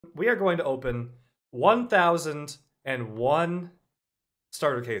we are going to open 1,001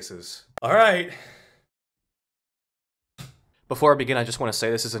 starter cases. All right. Before I begin, I just want to say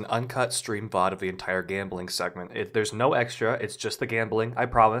this is an uncut stream VOD of the entire gambling segment. There's no extra, it's just the gambling, I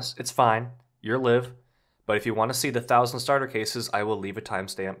promise. It's fine. Your live. But if you want to see the 1,000 starter cases, I will leave a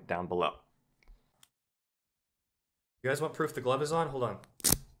timestamp down below. You guys want proof the glove is on? Hold on.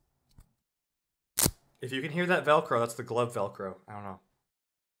 If you can hear that Velcro, that's the glove Velcro. I don't know.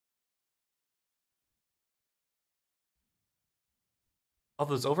 Oh,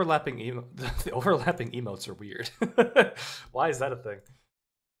 those overlapping the overlapping emotes are weird. Why is that a thing?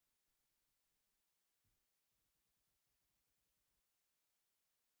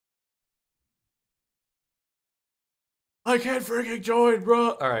 I can't freaking join,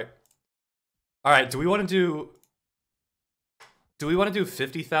 bro. All right. All right, do we want to do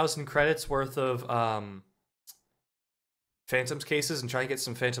 50,000 credits worth of Phantoms cases and try and get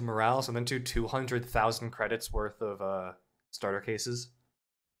some Phantom Morales and then do 200,000 credits worth of starter cases?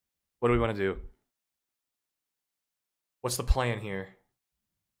 What do we want to do? What's the plan here?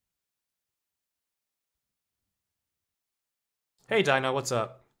 Hey Dino, what's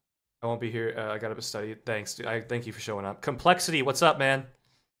up? I won't be here. I got up to study. Thanks. Thank you for showing up. Complexity, what's up, man?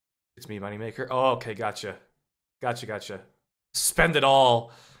 It's me, Moneymaker. Oh, okay, gotcha. Gotcha. Spend it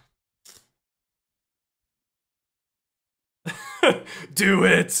all. Do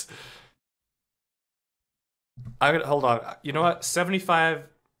it. I'm gonna hold on. You know what? 75.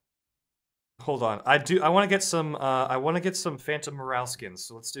 Hold on. I want to get some. I want to get some Phantom Morale skins.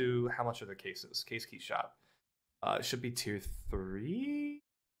 So let's do. How much are the cases? Case key shop. It should be tier 3.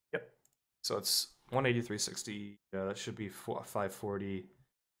 Yep. So it's 183.60. Yeah, that should be 540.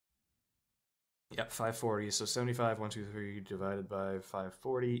 Yep, 540. So 75, 123 divided by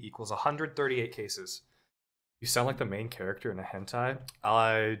 540 equals 138 cases. You sound like the main character in a hentai.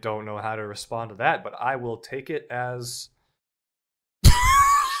 I don't know how to respond to that, but I will take it as...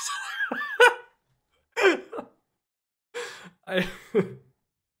 I'm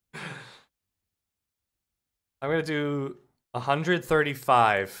gonna do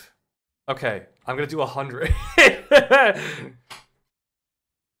 135. Okay, I'm gonna do 100.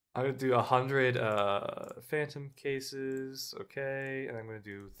 I'm gonna do 100 Phantom cases. Okay, and I'm gonna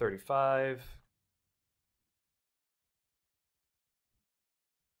do 35.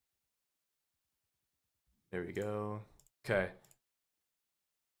 There we go. Okay.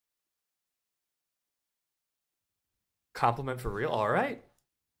 Compliment for real. All right.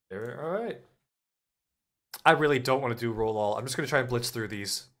 All right. I really don't want to do roll all. I'm just gonna try and blitz through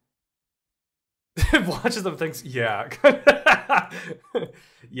these. Watches them thinks, yeah.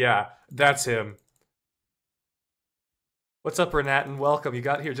 Yeah, that's him. What's up, Renatin? Welcome. You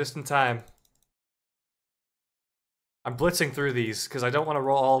got here just in time. I'm blitzing through these because I don't want to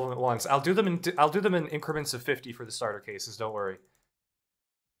roll all of them at once. I'll do them in increments of 50 for the starter cases. Don't worry.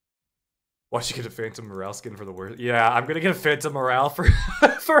 Why should you get a Phantom Morale skin for the worst? Yeah, I'm gonna get a Phantom Morale for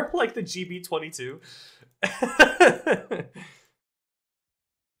for like the GB22.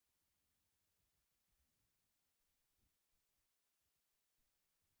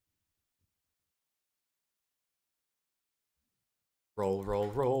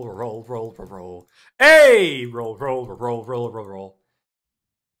 Roll. Hey! Roll.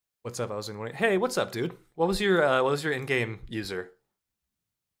 What's up? I was in. Hey, what's up, dude? What was your in-game user?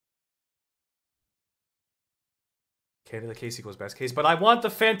 Canada case equals best case, but I want the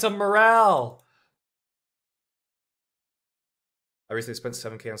Phantom Morale! I recently spent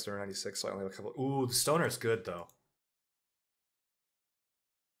 7K on Stoner 96, so I only have a couple. Ooh, the Stoner is good, though.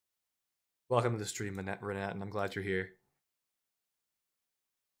 Welcome to the stream, Renat, and I'm glad you're here.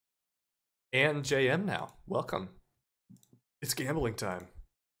 And JM now. Welcome. It's gambling time.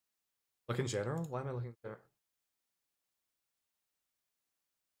 Look in general? Why am I looking there?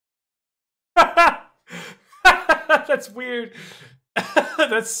 That's weird.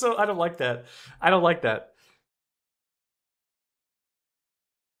 That's so... I don't like that. I don't like that.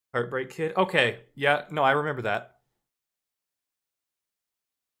 Heartbreak Kid? Okay. Yeah, no, I remember that.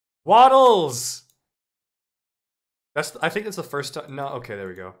 Waddles! I think that's the first time... No, okay, there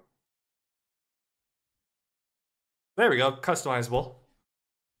we go. There we go, customizable.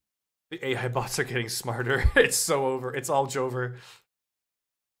 The AI bots are getting smarter. It's so over. It's all Jover.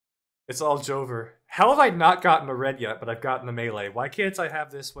 It's all Jover. How have I not gotten a red yet, but I've gotten the melee? Why can't I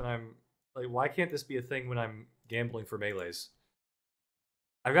have this when I'm... Like, why can't this be a thing when I'm gambling for melees?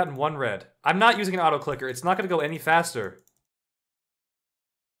 I've gotten 1 red. I'm not using an auto-clicker. It's not going to go any faster.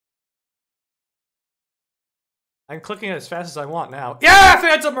 I'm clicking it as fast as I want now. Yeah!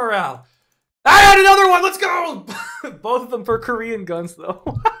 Phantom Morale! I had another one! Let's go! Both of them for Korean guns, though.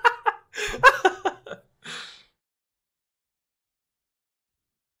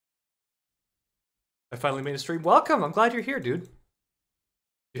 I finally made a stream. Welcome! I'm glad you're here, dude.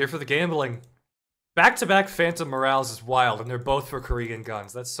 You're here for the gambling. Back-to-back Phantom Morales is wild, and they're both for Korean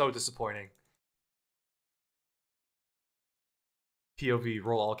guns. That's so disappointing. POV,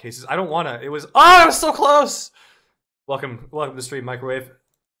 roll all cases. I don't wanna. It was. Oh, it was so close! Welcome to the stream, Microwave.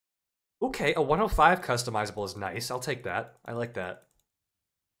 Okay, a 105 customizable is nice. I'll take that. I like that.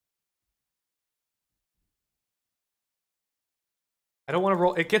 I don't want to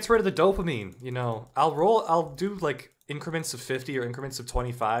roll. It gets rid of the dopamine, you know. I'll do like increments of 50 or increments of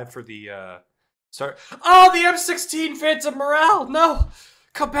 25 for the start. Oh, the M16 Phantom Morale! No!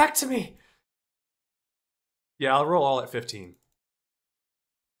 Come back to me! Yeah, I'll roll all at 15.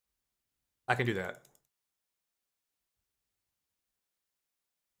 I can do that.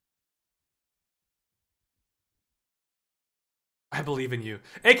 I believe in you.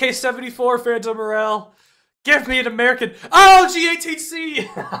 AK-74 Phantom Morale! Give me an American. Oh, G18C!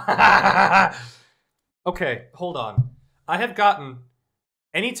 Okay, hold on. I have gotten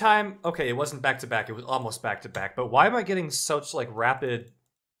anytime. Okay, it wasn't back to back. It was almost back to back. But why am I getting such like rapid?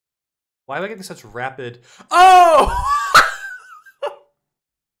 Why am I getting such rapid? Oh!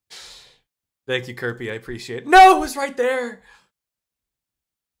 Thank you, Kirby. I appreciate it. No, it was right there.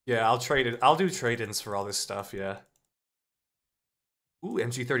 Yeah, I'll trade it. I'll do trade-ins for all this stuff. Yeah. Ooh,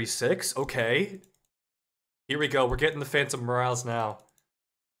 MG36. Okay. Here we go. We're getting the Phantom Morales now.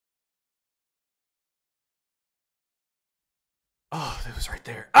 Oh, it was right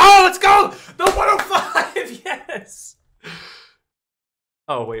there. Oh, let's go! The 105! Yes!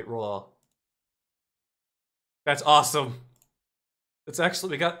 Oh, wait, roll all. That's awesome. It's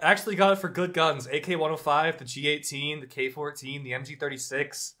actually, we actually got it for good guns. AK-105, the G18, the K-14, the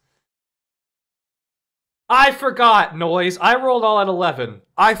MG36. I forgot, Noise. I rolled all at 11.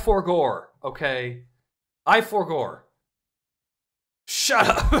 I forgore, okay? I forgore. Shut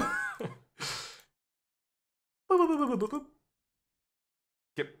up!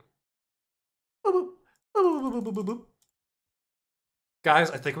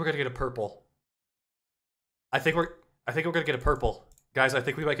 Guys, I think we're gonna get a purple. I think we're gonna get a purple. Guys, I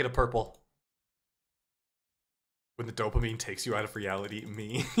think we might get a purple. When the dopamine takes you out of reality,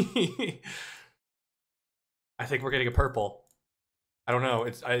 me. I think we're getting a purple. I don't know.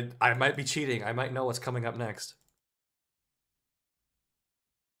 I might be cheating. I might know what's coming up next.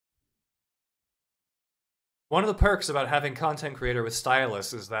 One of the perks about having content creator with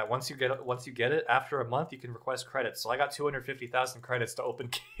stylus is that once you get it, after a month you can request credits. So I got 250,000 credits to open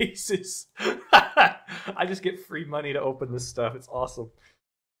cases. I just get free money to open this stuff. It's awesome.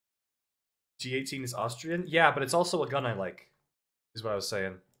 G18 is Austrian? Yeah, but it's also a gun I like, is what I was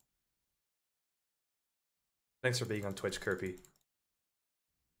saying. Thanks for being on Twitch, Kirby.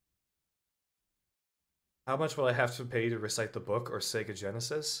 How much will I have to pay to recite the book or Sega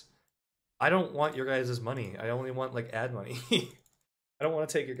Genesis? I don't want your guys' money. I only want, like, ad money. I don't want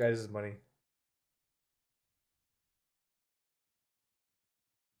to take your guys' money.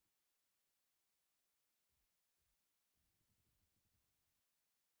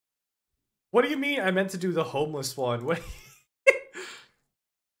 What do you mean I meant to do the homeless one? Wait.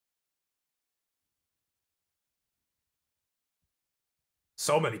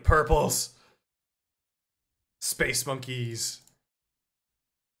 So many purples. Space monkeys.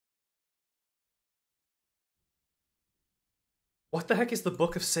 What the heck is the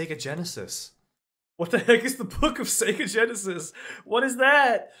Book of Sega Genesis? What the heck is the Book of Sega Genesis? What is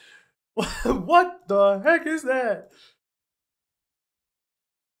that? What the heck is that?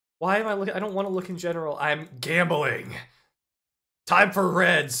 Why am I looking? I don't want to look in general. I'm gambling. Time for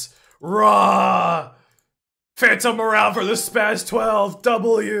reds. Raw. Phantom Morale for the Spaz 12.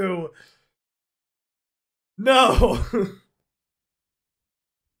 W. No.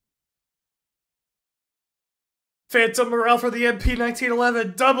 Phantom Morale for the MP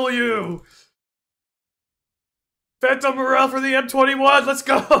 1911. W. Phantom Morale for the M21. Let's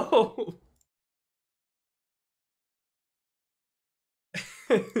go.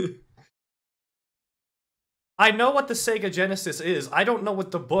 I know what the Sega Genesis is. I don't know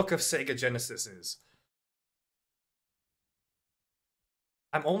what the Book of Sega Genesis is.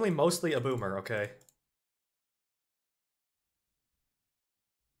 I'm only mostly a boomer, okay?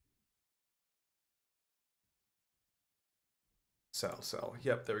 Sell.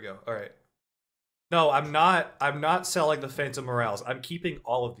 Yep, there we go. All right. No, I'm not selling the Phantom Morales. I'm keeping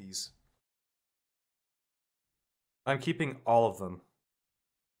all of these. I'm keeping all of them.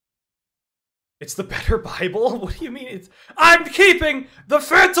 It's the better Bible? What do you mean it's... I'm keeping the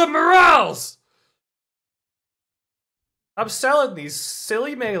Phantom Morales! I'm selling these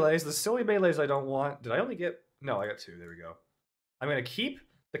silly melees, the silly melees I don't want. Did I only get... No, I got 2. There we go. I'm gonna keep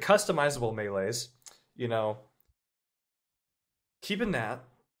the customizable melees. You know, keeping that.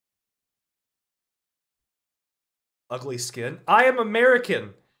 Ugly skin. I am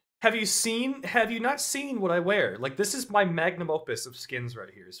American. Have you not seen what I wear? Like, this is my magnum opus of skins right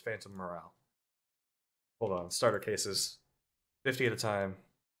here, is Phantom Morale. Hold on, starter cases. 50 at a time.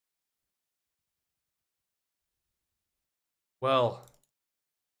 Well,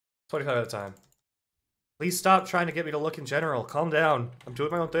 25 at a time. Please stop trying to get me to look in general. Calm down. I'm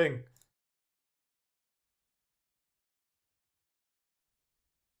doing my own thing.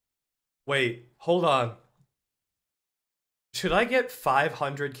 Wait, hold on. Should I get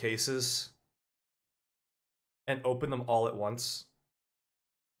 500 cases and open them all at once?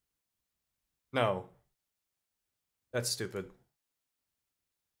 No. That's stupid.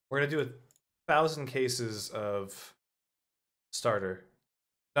 We're gonna do 1,000 cases of starter.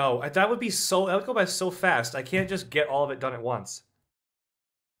 No, that would be so... That would go by so fast. I can't just get all of it done at once.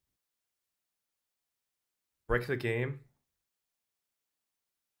 Break the game.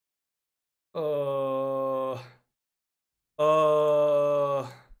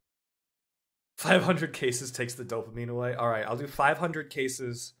 500 cases takes the dopamine away. Alright, I'll do 500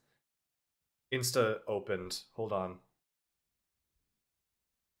 cases insta opened. Hold on.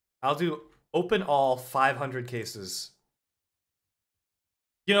 I'll do open all 500 cases.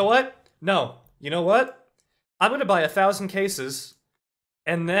 You know what? No. You know what? I'm gonna buy 1,000 cases,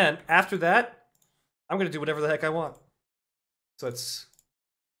 and then, after that, I'm gonna do whatever the heck I want. So it's...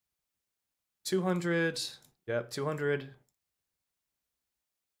 200... Yep, 200...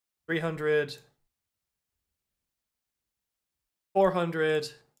 300... 400...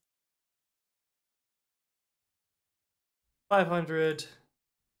 500...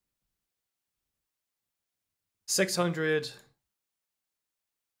 600...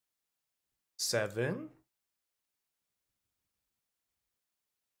 7...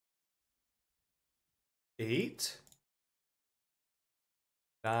 8...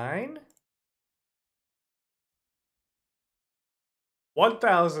 9...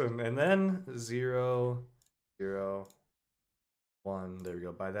 1,000, and then 0, 0, 1. There we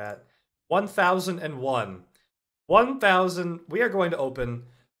go. By that, 1,001. 1,000. We are going to open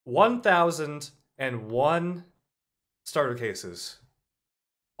 1,001 starter cases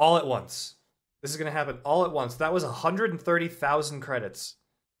all at once. This is going to happen all at once. That was 130,000 credits,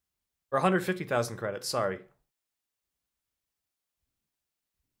 or 150,000 credits. Sorry.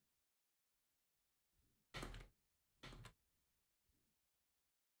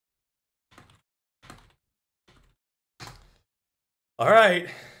 All right.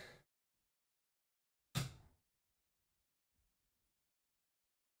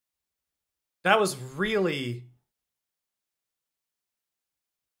 That was really...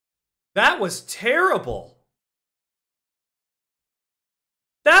 That was terrible.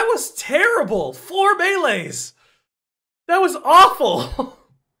 That was terrible. 4 melees. That was awful.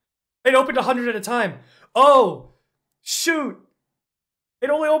 It opened 100 at a time. Oh, shoot.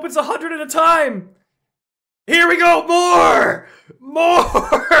 It only opens 100 at a time. Here we go. More.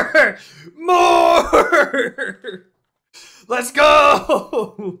 More. More. Let's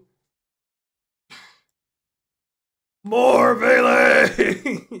go. More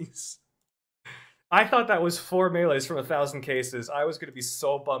melees! I thought that was 4 melees from 1,000 cases. I was gonna be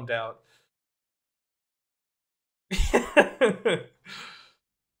so bummed out.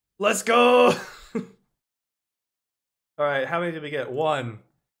 Let's go! Alright, how many did we get? 1,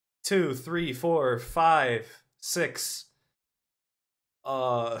 2, 3, 4, 5, 6,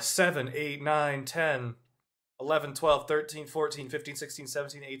 7, 8, 9, 10, 11, 12, 13, 14, 15, 16,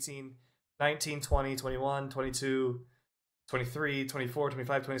 17, 18, 19, 20, 21, 22, 23, 24,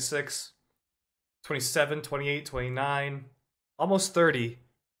 25, 26, 27, 28, 29, almost 30.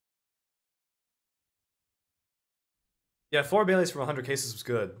 Yeah, 4 melees from 100 cases was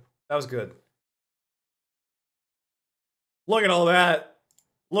good. That was good. Look at all that.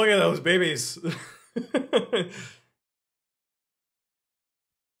 Look at those babies.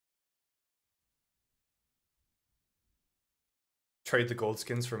 Trade the gold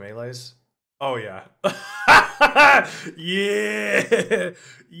skins for melees? Oh, yeah. Yeah!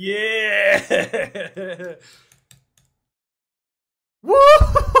 Yeah! Woo!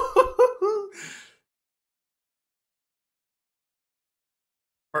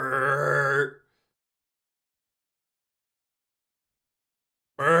 Bert.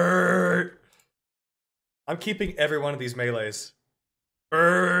 Bert. I'm keeping every one of these melees.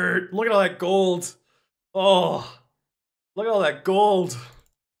 Bird! Look at all that gold! Oh! Look at all that gold!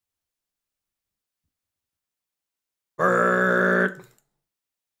 Bird!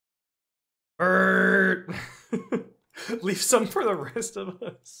 Bird! Leave some for the rest of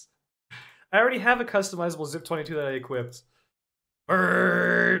us. I already have a customizable Zip 22 that I equipped.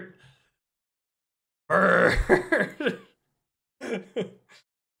 Bird! Bird!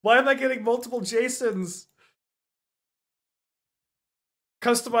 Why am I getting multiple Jasons?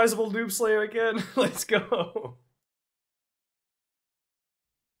 Customizable Noob Slayer again. Let's go.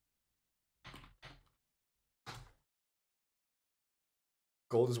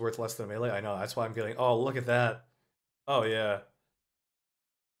 Gold is worth less than melee? I know, that's why I'm getting... Oh, look at that. Oh, yeah.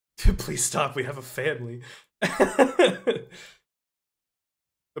 Please stop, we have a family. The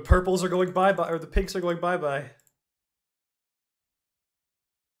purples are going bye-bye, or the pinks are going bye-bye.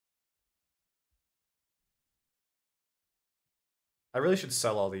 I really should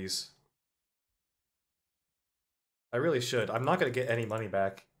sell all these. I really should. I'm not gonna get any money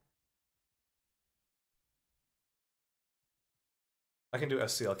back. I can do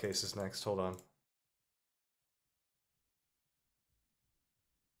SCL cases next, hold on.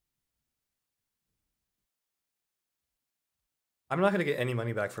 I'm not gonna get any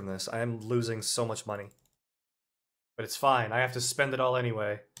money back from this. I am losing so much money. But it's fine, I have to spend it all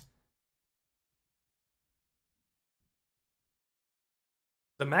anyway.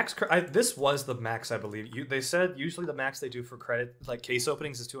 The max, this was the max, I believe. They said usually the max they do for credit, like case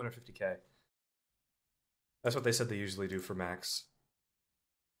openings, is 250k. That's what they said they usually do for max.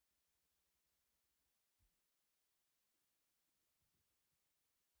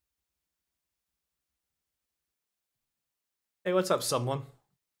 Hey, what's up, someone?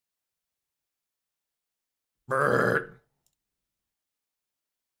 Brrr.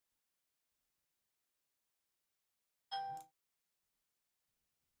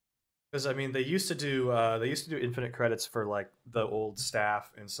 Because I mean, they used to do infinite credits for like the old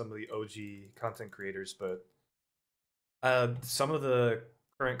staff and some of the OG content creators, but some of the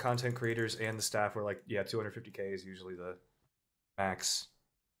current content creators and the staff were like, yeah, 250k is usually the max.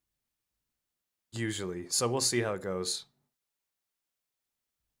 Usually, so we'll see how it goes.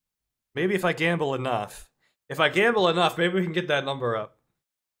 Maybe if I gamble enough, maybe we can get that number up.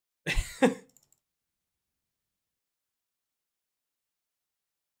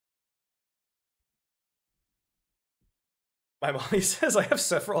 My mommy says I have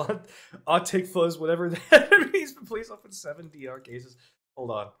several outtake flows, whatever that means, but please open 7 DR cases. Hold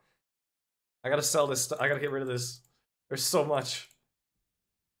on. I gotta sell this. I gotta get rid of this. There's so much.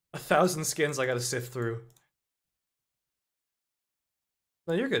 1,000 skins I gotta sift through.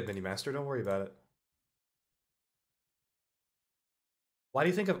 No, you're good, Minimaster. Don't worry about it. Why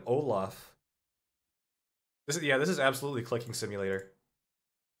do you think of Olaf? This is absolutely Clicking Simulator.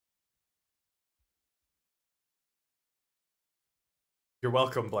 You're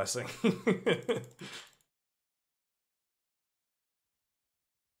welcome, Blessing. Alright,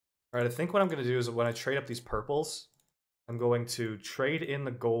 I think what I'm going to do is when I trade up these purples, I'm going to trade in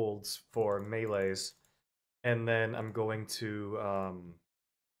the golds for melees, and then I'm going to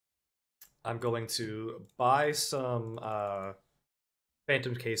buy some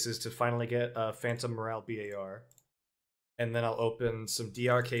Phantom cases to finally get Phantom Morale BAR. And then I'll open some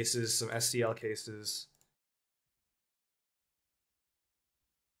DR cases, some SCL cases.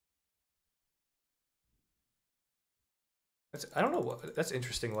 I don't know what. That's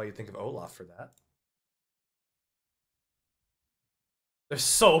interesting why you think of Olaf for that. There's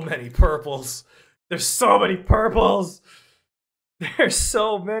so many purples. There's so many purples. There's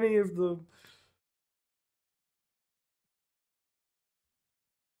so many of them.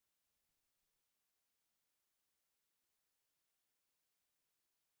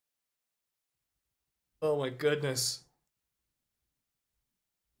 Oh my goodness.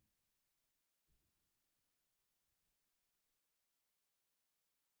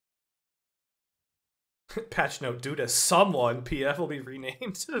 Patch note, due to someone, PF will be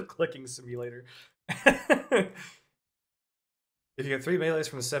renamed to Clicking Simulator. If you get 3 melees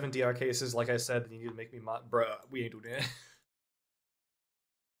from the 7 DR cases, like I said, then you need to make me bruh, we ain't doing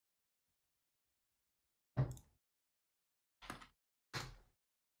that.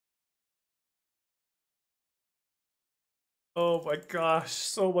 Oh my gosh,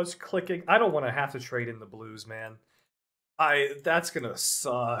 so much clicking. I don't want to have to trade in the blues, man. That's gonna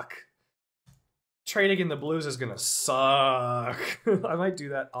suck. Trading in the blues is gonna suck. I might do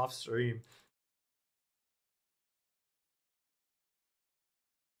that off stream.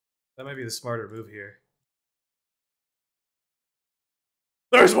 That might be the smarter move here.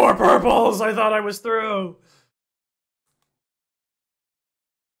 There's more purples! I thought I was through!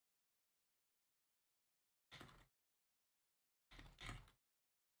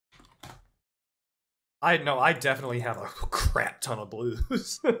 I know, I definitely have a crap ton of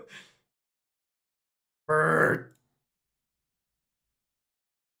blues. Bird.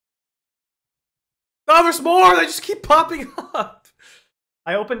 Oh, there's more! They just keep popping up!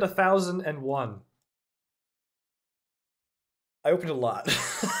 I opened 1,001. I opened a lot.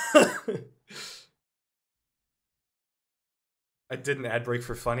 I did an ad break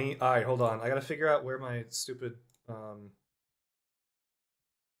for funny. Alright, hold on. I gotta figure out where my stupid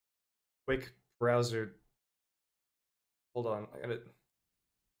quick browser. Hold on. I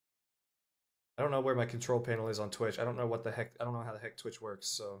don't know where my control panel is on Twitch. I don't know what the heck. I don't know how the heck Twitch works,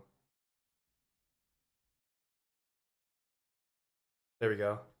 so. There we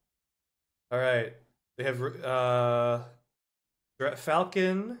go. Alright. They have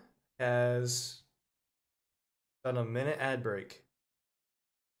Falcon has done a minute ad break.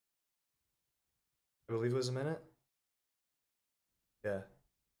 I believe it was a minute. Yeah.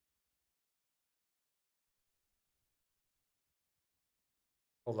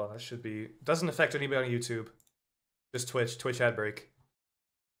 Hold on, that should be. Doesn't affect anybody on YouTube. Just Twitch. Twitch ad break.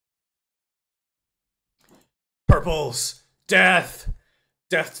 Purples! Death!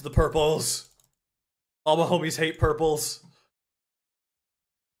 Death to the purples! All my homies hate purples.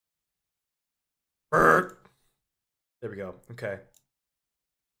 Brr. There we go. Okay.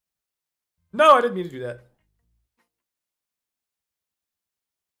 No, I didn't mean to do that.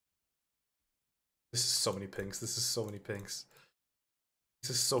 This is so many pinks. This is so many pinks. This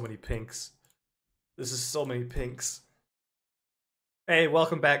is so many pinks. This is so many pinks. Hey,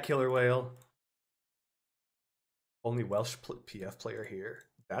 welcome back, Killer Whale. Only Welsh PF player here.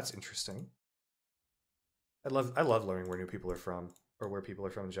 That's interesting. I love learning where new people are from, or where people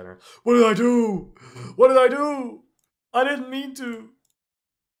are from in general. What did I do? What did I do? I didn't mean to.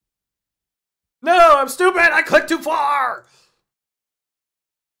 No, I'm stupid. I clicked too far.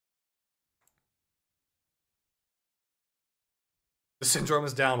 The syndrome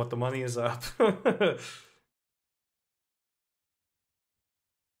is down, but the money is up.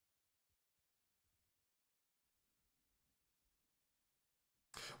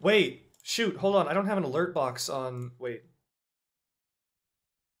 Wait, shoot, hold on. I don't have an alert box on. Wait.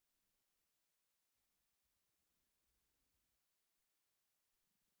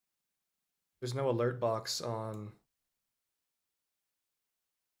 There's no alert box on.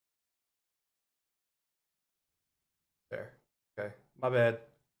 There. Okay. My bad.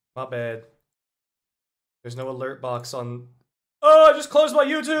 My bad. There's no alert box on. Oh, I just closed my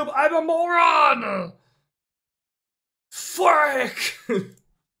YouTube. I'm a moron. Frick.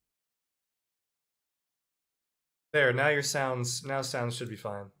 There. Now your sounds. Now sounds should be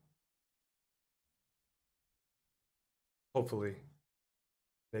fine. Hopefully.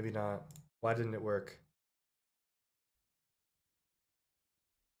 Maybe not. Why didn't it work?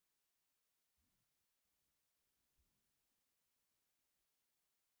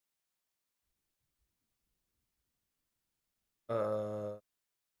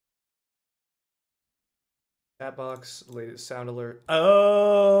 Chat box, latest sound alert.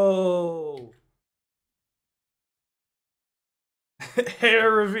 Oh!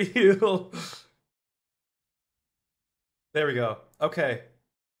 Hair reveal! There we go. Okay.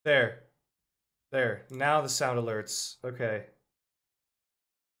 There. There. Now the sound alerts. Okay.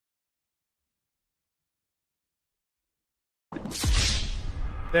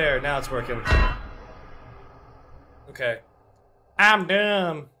 There, now it's working. Okay. I'm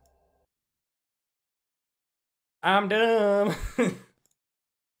dumb. I'm dumb.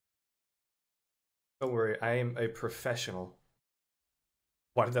 Don't worry, I am a professional.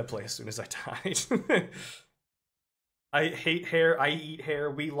 Why did that play as soon as I died? I hate hair, I eat hair,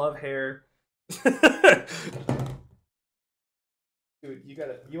 we love hair. Dude,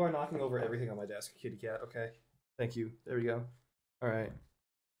 you are knocking over everything on my desk, kitty cat, okay? Thank you. There we go. Alright.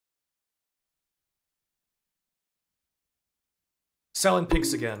 Selling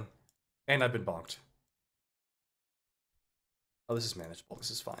pigs again. And I've been bonked. Oh, this is manageable.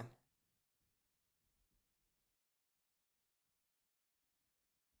 This is fine.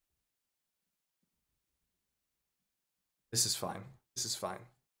 This is fine. This is fine.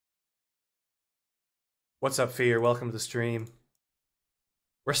 What's up, Fear? Welcome to the stream.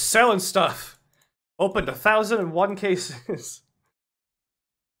 We're selling stuff! Opened 1,001 cases.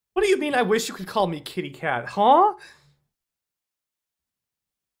 What do you mean I wish you could call me kitty cat? Huh?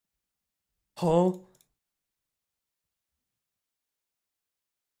 Huh?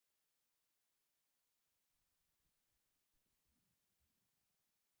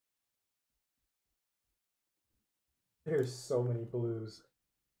 There's so many blues.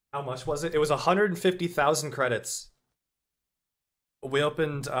 How much was it? It was 150,000 credits. We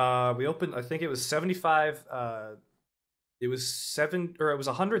opened I think it was 75 it was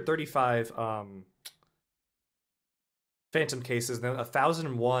 135 phantom cases, then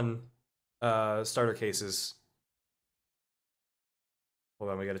 1,001 starter cases.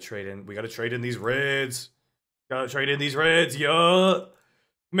 Hold on, we gotta trade in. We gotta trade in these reds. Gotta trade in these reds, yeah.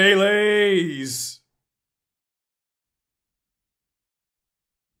 Melees.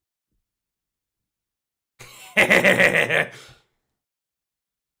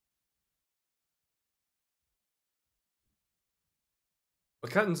 I've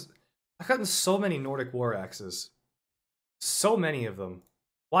gotten I've gotten so many Nordic War axes. So many of them.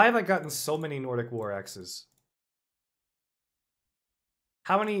 Why have I gotten so many Nordic War axes?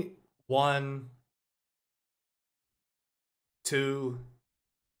 How many? One, two.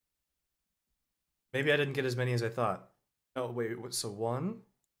 Maybe I didn't get as many as I thought. Oh, wait, so one,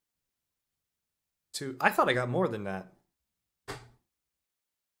 two. I thought I got more than that.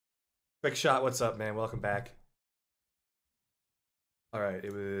 Quick shot, what's up, man? Welcome back. Alright,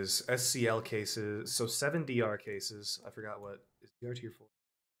 it was SCL cases. So 7 DR cases. I forgot what. Is DR tier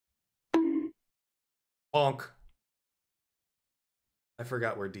 4? Bonk. I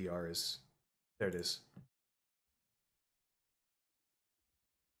forgot where DR is. There it is.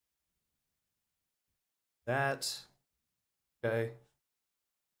 That. Okay.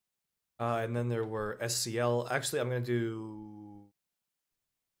 And then there were SCL. Actually, I'm going to do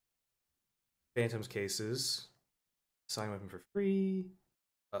Phantoms cases. Assign weapon for free.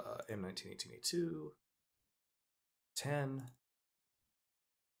 M19, 1882. 10.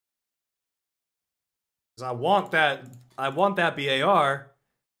 Because I want that. I want that BAR.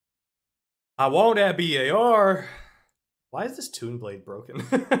 I want that BAR. Why is this Toon Blade broken?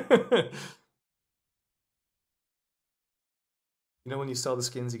 You know when you sell the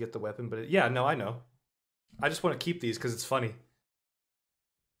skins, you get the weapon, but yeah, no, I know. I just want to keep these because it's funny.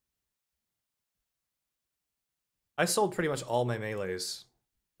 I sold pretty much all my melees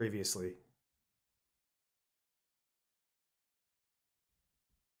previously.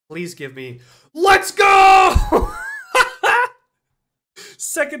 Please give me... Let's go!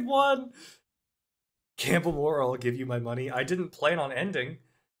 Second one! Campbell Moore, I'll give you my money. I didn't plan on ending.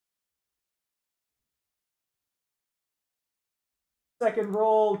 Second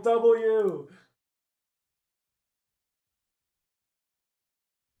roll, W!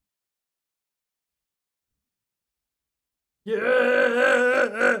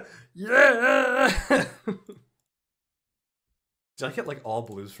 Yeah! Yeah! Did I get like all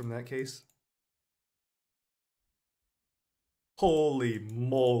blues from that case? Holy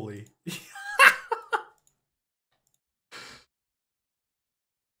moly.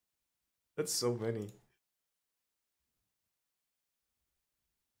 That's so many.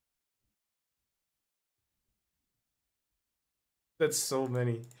 That's so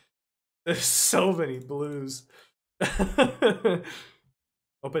many. There's so many blues.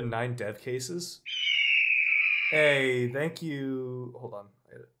 Open 9 dev cases. Hey, thank you. Hold on.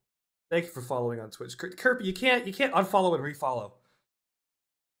 Thank you for following on Twitch. Kirby, you can't unfollow and refollow.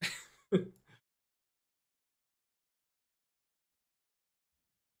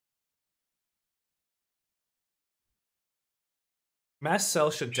 Mass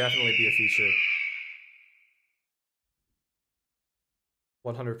sell should definitely be a feature.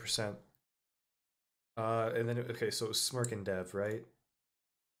 100%. And then okay, so it was Smirk and Dev, right?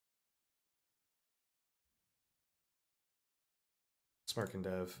 Smirk and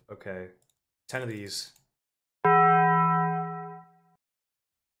Dev. Okay. 10 of these.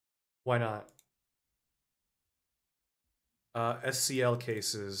 Why not? SCL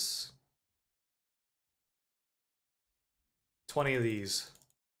cases. 20 of these.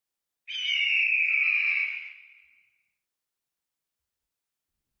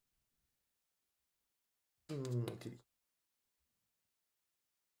 Okay.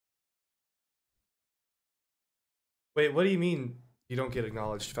 Wait, what do you mean you don't get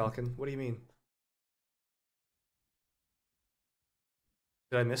acknowledged, Falcon? What do you mean?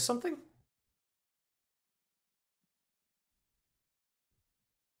 Did I miss something?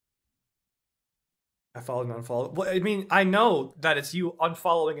 I followed and unfollowed. Well, I mean, I know that it's you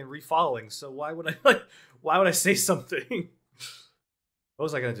unfollowing and refollowing, so why would I like why would I say something? What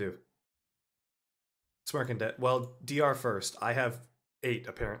was I gonna do? Smirk and Dead. Well, DR first. I have 8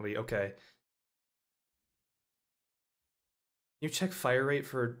 apparently. Okay. You check fire rate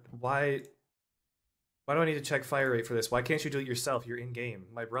for why? Why do I need to check fire rate for this? Why can't you do it yourself? You're in game.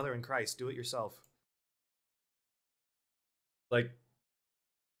 My brother in Christ, do it yourself. Like,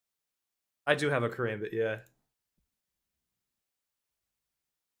 I do have a Karambit, yeah.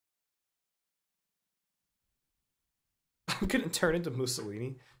 I'm gonna turn into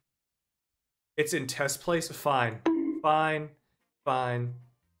Mussolini. It's in test place? Fine. Fine. Fine.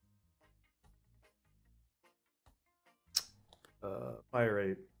 Fire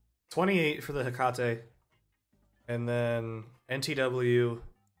rate. 28 for the Hecate. And then NTW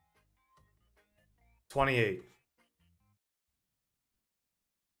 28.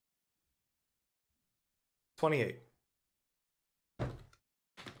 28.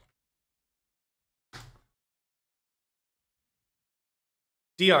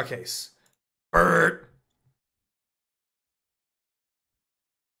 DR case. Bert.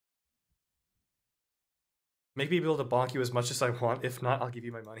 Make me be able to bonk you as much as I want. If not, I'll give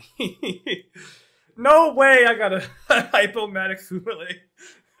you my money. No way I got a hypomatic Fumile.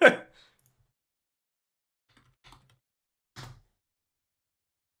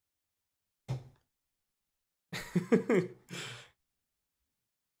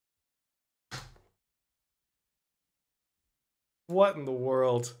 What in the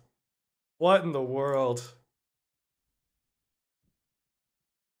world? What in the world?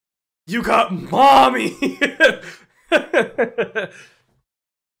 You got mommy! You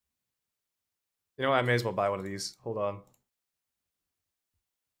know what? I may as well buy one of these. Hold on.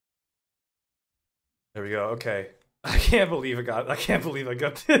 There we go. Okay. I can't believe I got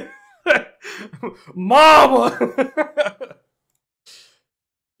this. Mama!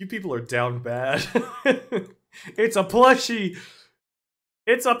 You people are down bad. It's a plushie!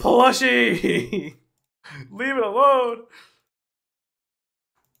 It's a plushie! Leave it alone!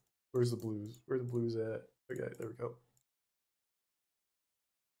 Where's the blues? Where the blues at? Okay, there we go.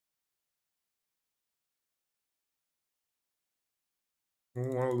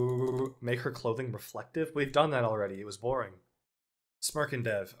 Make her clothing reflective? We've done that already. It was boring. Smirk and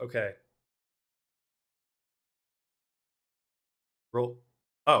Dev. Okay. Roll.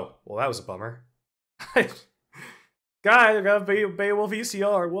 Oh, well, that was a bummer. Guy, I got a Beowulf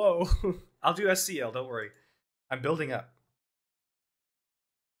ECR. Whoa. I'll do SCL, don't worry. I'm building up.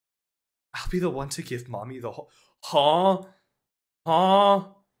 I'll be the one to give mommy the whole. Huh? Huh?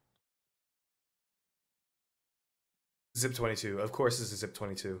 Zip 22. Of course, it's a Zip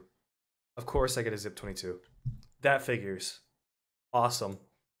 22. Of course, I get a Zip 22. That figures. Awesome.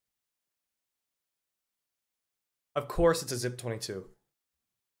 Of course, it's a Zip 22.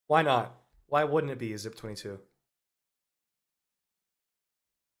 Why not? Why wouldn't it be a Zip 22?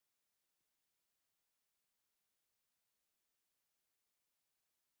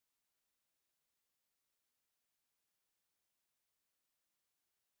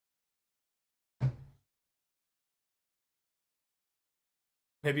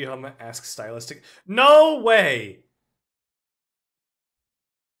 Maybe I'm gonna ask stylistic. No way!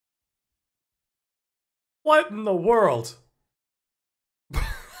 What in the world?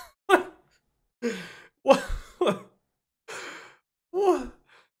 What? What?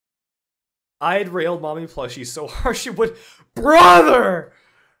 I'd railed mommy plushie so hard she would. Brother!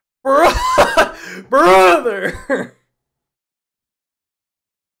 Brother!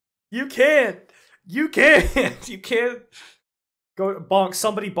 You can't! You can't! You can't! Go bonk.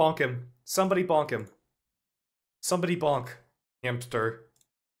 Somebody bonk him. Somebody bonk him. Somebody bonk. Hamster.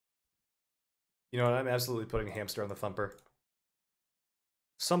 You know what? I'm absolutely putting a hamster on the thumper.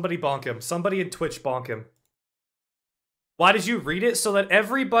 Somebody bonk him. Somebody in Twitch bonk him. Why did you read it? So that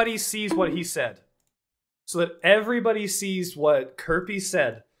everybody sees what he said. So that everybody sees what Kirby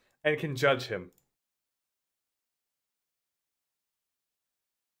said and can judge him.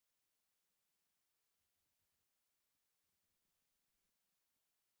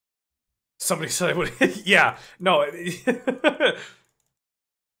 Somebody said I would. Yeah. No.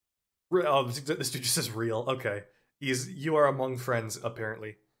 Oh, this dude just says real. Okay. You are among friends,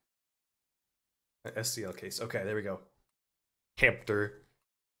 apparently. SCL case. Okay, there we go. Hamster.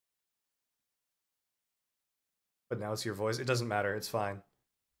 But now it's your voice. It doesn't matter. It's fine.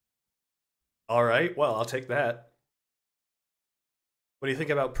 Alright, well, I'll take that. What do you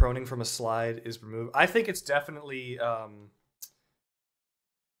think about proning from a slide is removed? I think it's definitely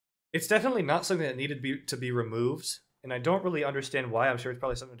not something that needed to be removed, and I don't really understand why. I'm sure it's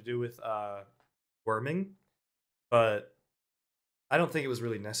probably something to do with worming, but I don't think it was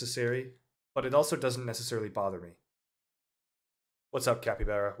really necessary. But it also doesn't necessarily bother me. What's up,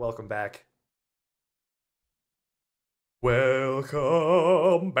 Capybara? Welcome back.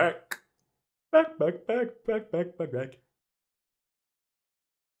 Welcome back. Back.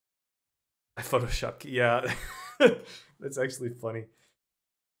 I photoshopped. Yeah, that's actually funny.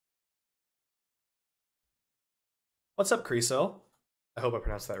 What's up, Creso? I hope I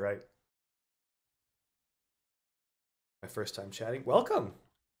pronounced that right. My first time chatting. Welcome.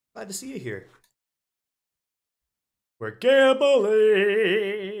 Glad to see you here. We're gambling.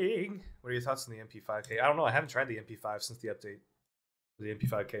 What are your thoughts on the MP5K? I don't know. I haven't tried the MP5 since the update. The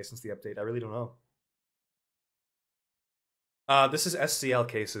MP5K since the update. I really don't know. This is SCL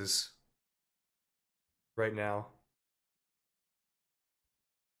cases right now.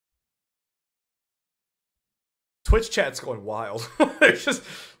 Twitch chat's going wild. There's just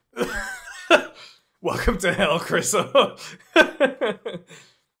welcome to hell, Chris. Just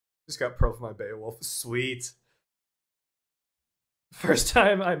got pro for my Beowulf. Sweet. First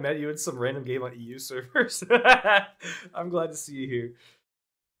time I met you in some random game on EU servers. I'm glad to see you here.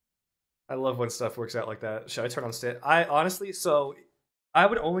 I love when stuff works out like that. Should I turn on I honestly, so I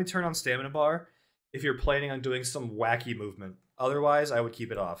would only turn on stamina bar if you're planning on doing some wacky movement. Otherwise, I would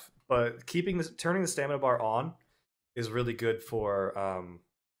keep it off. But turning the stamina bar on is really good for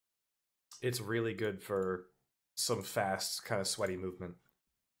it's really good for some fast, kind of sweaty movement.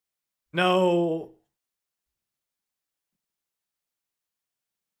 No,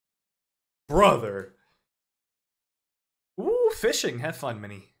 brother. Ooh, fishing. Have fun,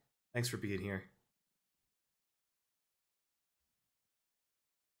 Minnie. Thanks for being here.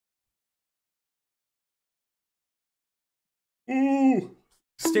 Ooh.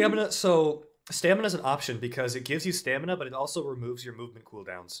 Stamina. So stamina is an option because it gives you stamina, but it also removes your movement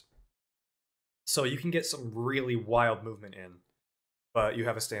cooldowns. So you can get some really wild movement in, but you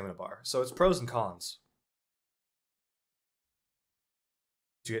have a stamina bar. So it's pros and cons.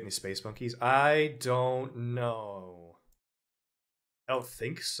 Did you get any space monkeys? I don't know. I don't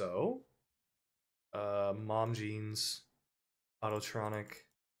think so. Mom jeans, Autotronic.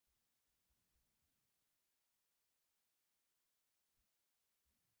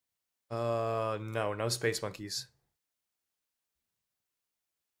 No space monkeys.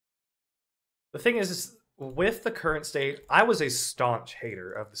 The thing is with the current state, I was a staunch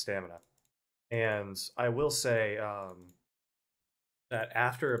hater of the stamina. And I will say that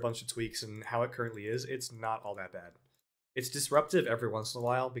after a bunch of tweaks and how it currently is, it's not all that bad. It's disruptive every once in a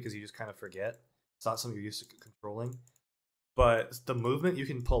while because you just kind of forget. It's not something you're used to controlling. But the movement you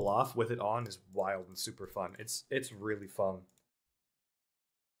can pull off with it on is wild and super fun. It's really fun.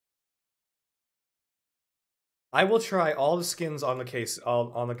 I will try all the skins on the case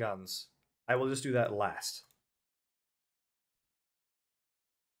on the guns. I will just do that last.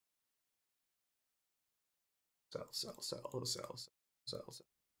 Sell.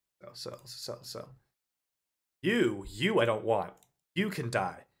 You I don't want. You can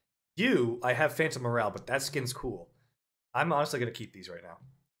die. You, I have Phantom Morale, but that skin's cool. I'm honestly gonna keep these right now.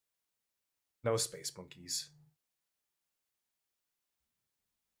 No space monkeys.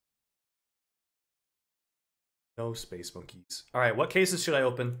 No space monkeys. Alright, what cases should I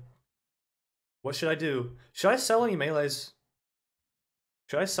open? What should I do? Should I sell any melees?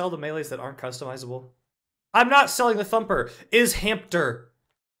 Should I sell the melees that aren't customizable? I'm not selling the Thumper! Is Hampter!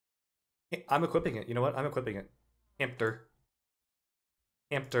 I'm equipping it. You know what? I'm equipping it. Hampter.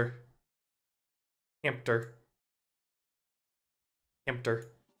 Hampter. Hampter.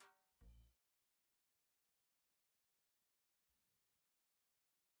 Hampter.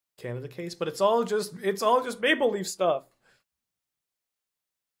 Canada case, but it's all just Maple Leaf stuff.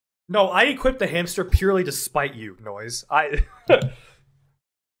 No, I equipped the hamster purely to spite you, Noise. My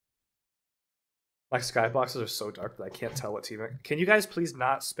skyboxes are so dark that I can't tell what team. Can you guys please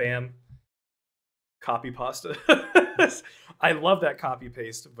not spam copy pasta? I love that copy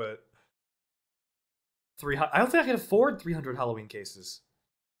paste, but I don't think I can afford 300 Halloween cases.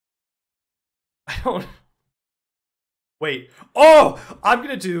 I don't. Wait. Oh,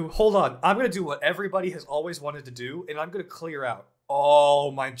 hold on. I'm gonna do what everybody has always wanted to do, and I'm gonna clear out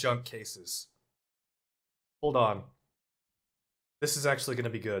all my junk cases. Hold on. This is actually gonna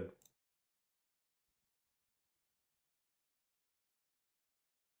be good.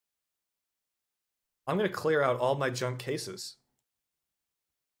 I'm gonna clear out all my junk cases.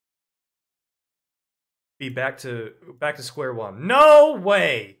 Be back to square one. No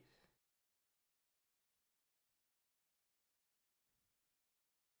way!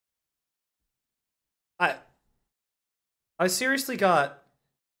 I seriously got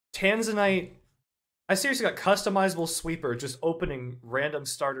Tanzanite. I seriously got customizable sweeper just opening random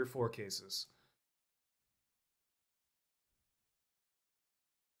starter 4 cases.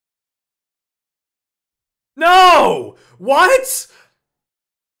 No! What?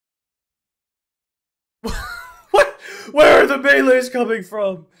 What? Where are the melees coming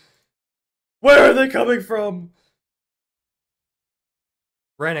from? Where are they coming from?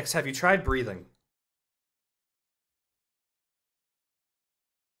 Ranix, have you tried breathing?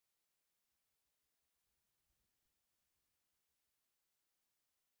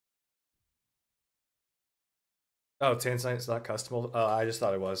 Oh, Tanzanite's not customable? Oh, I just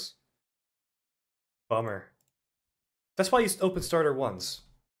thought it was. Bummer. That's why you open starter ones.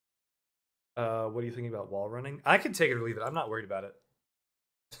 What are you thinking about wall running? I can take it or leave it. I'm not worried about it.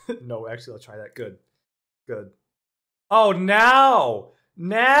 No, actually, I'll try that. Good. Good. Oh, now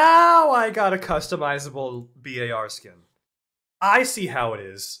I got a customizable BAR skin. I see how it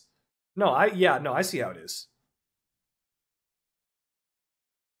is. No, I see how it is.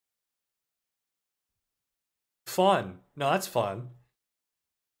 Fun. No, that's fun.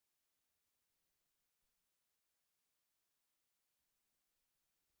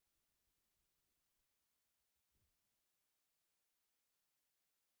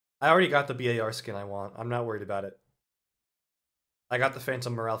 I already got the BAR skin I want. I'm not worried about it. I got the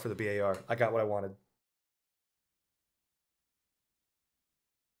Phantom Morale for the BAR. I got what I wanted.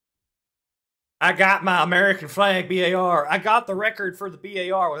 I got my American flag BAR. I got the record for the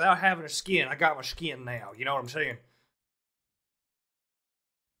BAR without having a skin. I got my skin now. You know what I'm saying?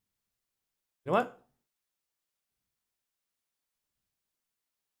 You know what?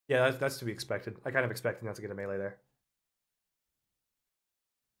 Yeah, that's to be expected. I kind of expected not to get a melee there.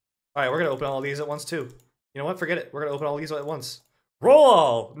 All right, we're gonna open all these at once too. You know what? Forget it. We're gonna open all these at once. Roll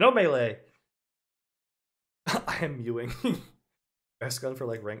all! No melee. I am mewing. Best gun for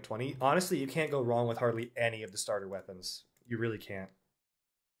like rank 20. Honestly, you can't go wrong with hardly any of the starter weapons. You really can't.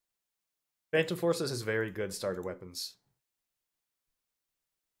 Phantom Forces has very good starter weapons.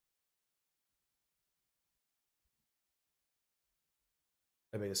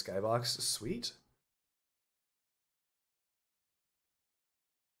 I made a skybox. Sweet.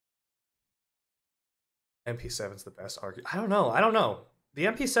 MP7's the best argument. I don't know. I don't know. The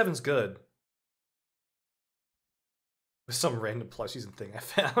MP7's good. With some random plushies and thing I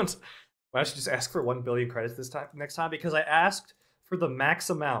found. Why don't you just ask for 1 billion credits this time next time? Because I asked for the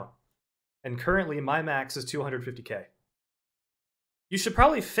max amount. And currently my max is 250k. You should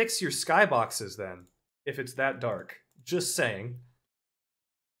probably fix your skyboxes then, if it's that dark. Just saying.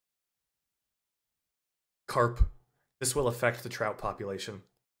 Carp. This will affect the trout population.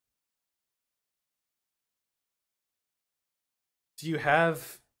 Do you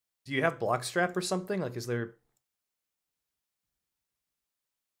have Blockstrap or something? Like, is there...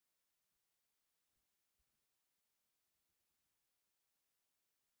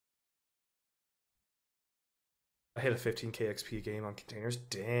 I hit a 15k XP game on containers.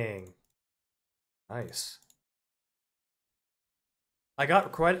 Dang. Nice. I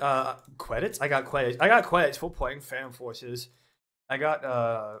got credits? I got credits for playing Phantom Forces. I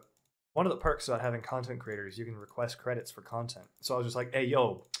got one of the perks about having content creators, you can request credits for content. So I was just like, hey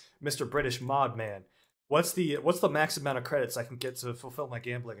yo, Mr. British Mod Man, what's the max amount of credits I can get to fulfill my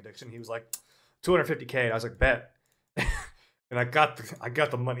gambling addiction? He was like, 250k, and I was like, bet. And I got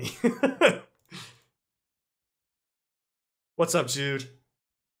the money. What's up, Jude?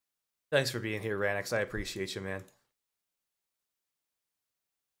 Thanks for being here, Ranix. I appreciate you, man.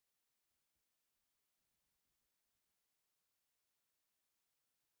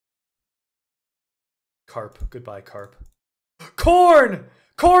 Carp. Goodbye, Carp. Corn!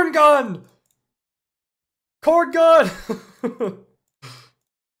 Corn gun! Corn gun!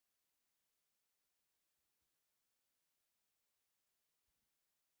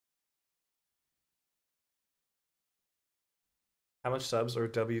 How much subs or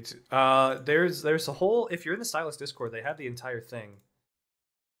W2? There's a whole. If you're in the Stylus Discord, they have the entire thing.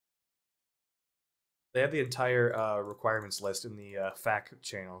 They have the entire requirements list in the FAQ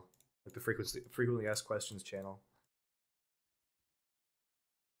channel, like the frequently asked questions channel.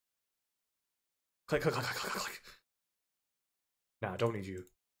 Click, click, click, click, click, click. Nah, don't need you.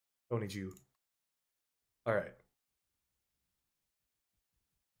 Don't need you. All right.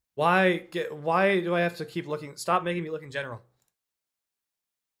 Why do I have to keep looking? Stop making me look in general.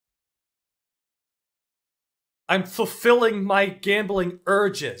 I'm fulfilling my gambling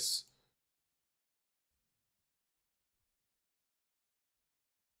urges.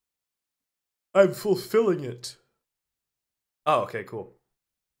 I'm fulfilling it. Oh, okay, cool.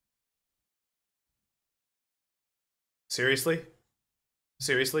 Seriously?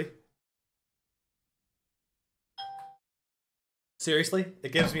 Seriously? Seriously?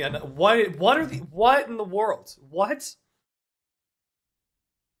 It gives me a what in the world? What?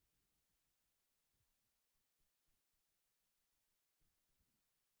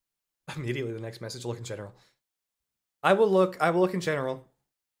 Immediately the next message, look in general. I will look in general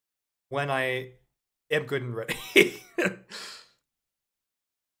when I am good and ready.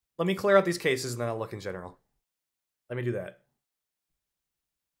 Let me clear out these cases and then I'll look in general. Let me do that.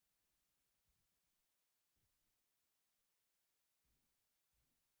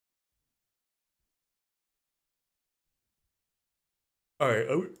 All right,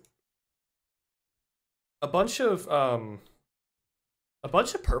 a bunch of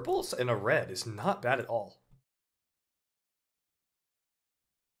purples and a red is not bad at all.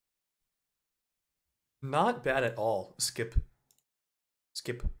 Not bad at all. Skip.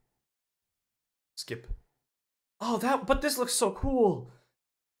 Skip. Skip. Oh, but this looks so cool.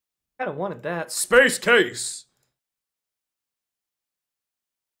 Kind of wanted that. Space case.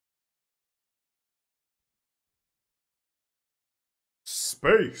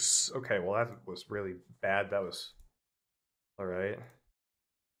 Space. Okay, well that was really bad. That was all right.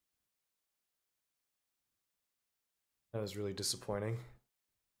 That was really disappointing.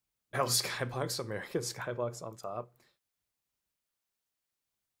 Hell, Skybox, American Skybox on top.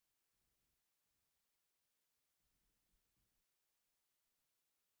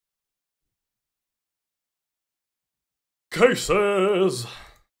 Cases.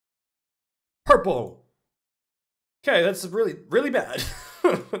 Purple. Okay, that's really, really bad.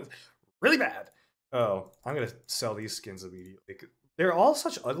 Really bad. Oh, I'm gonna sell these skins immediately. They're all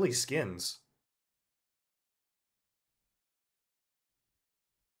such ugly skins.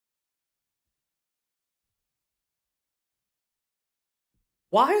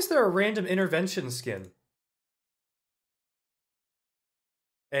 Why is there a random intervention skin?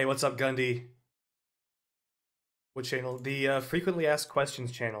 Hey, what's up, Gundy? What channel? The frequently asked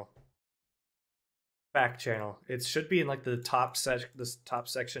questions channel. Fact channel. It should be in like the top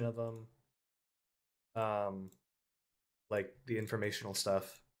section of like the informational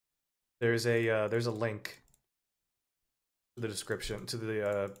stuff. There's a link to the description to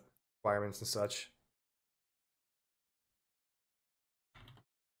the requirements and such.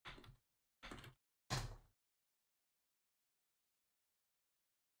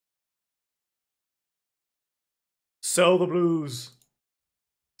 Sell the blues.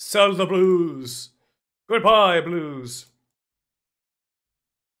 Sell the blues. Goodbye, blues.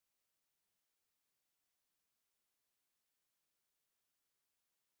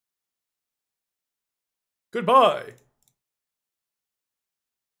 Goodbye.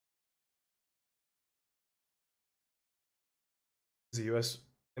 Is the US,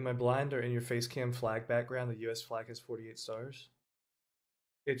 am I blind or in your face cam flag background? The US flag has 48 stars.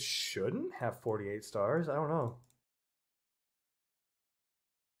 It shouldn't have 48 stars. I don't know.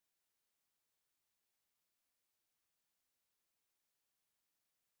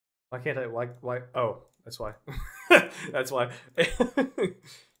 Why can't I? Why? Oh, that's why. That's why.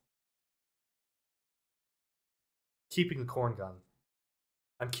 Keeping the corn gun.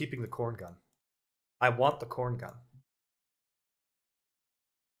 I'm keeping the corn gun. I want the corn gun.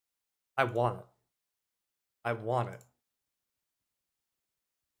 I want it. I want it.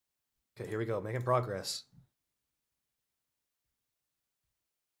 Okay, here we go. Making progress.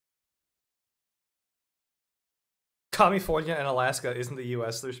 California and Alaska isn't the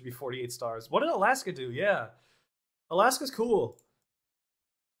US. There should be 48 stars. What did Alaska do? Yeah. Alaska's cool.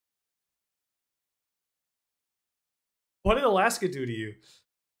 What did Alaska do to you?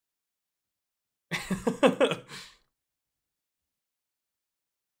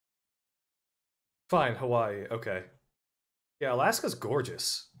 Fine, Hawaii. Okay. Yeah, Alaska's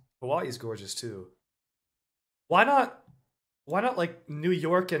gorgeous. Hawaii's gorgeous too. Why not? Why not like New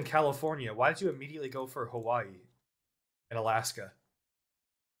York and California? Why did you immediately go for Hawaii and Alaska?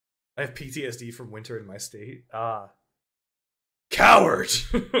 I have PTSD from winter in my state. Ah. Coward!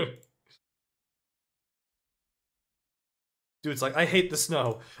 Dude's like, I hate the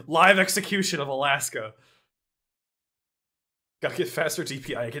snow. Live execution of Alaska. Gotta get faster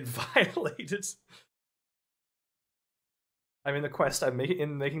DPI, I get violated. I'm in the quest. I'm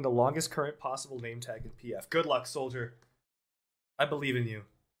making the longest current possible name tag in PF. Good luck, soldier. I believe in you.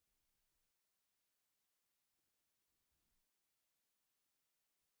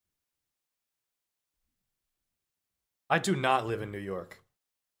 I do not live in New York.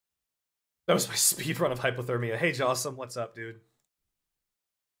 That was my speed run of hypothermia. Hey, Jossum, what's up, dude?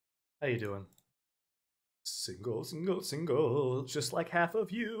 How you doing? Single, single, single, just like half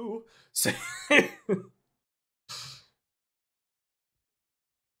of you. To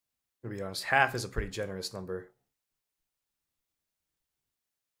be honest, half is a pretty generous number.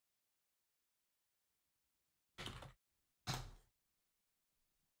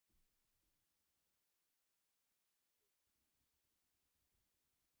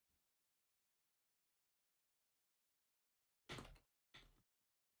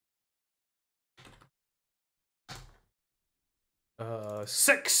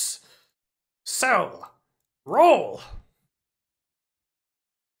 Six. Sell. Roll.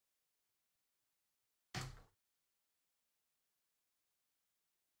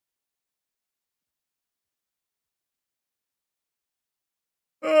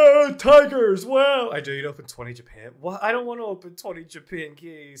 Tigers, wow! I do, you'd open 20 Japan. What? I don't want to open 20 Japan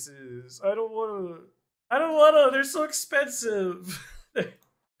cases. I don't want to. They're so expensive.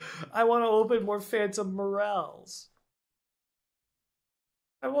 I want to open more Phantom Morales.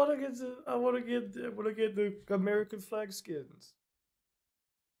 I want to get the American flag skins.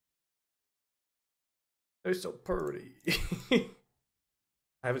 They're so pretty.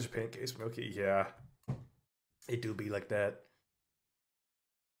 I have a Japan case, Milky. Yeah, it do be like that.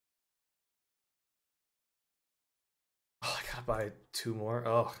 Oh, I gotta buy 2 more.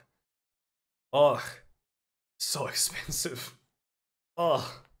 Oh, oh, so expensive.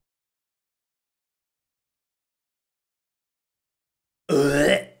 Oh.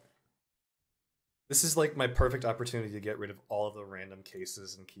 This is like my perfect opportunity to get rid of all of the random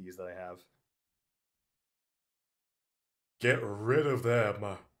cases and keys that I have. Get rid of them.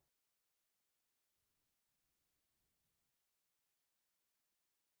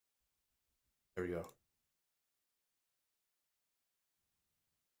 There we go.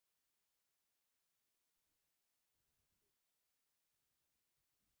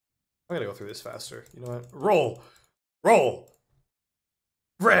 I'm gonna go through this faster. You know what? Roll! Roll!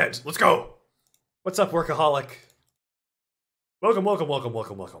 Red! Let's go! What's up, workaholic? Welcome, welcome, welcome,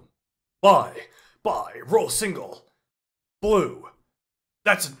 welcome, welcome. Buy! Roll single. Blue.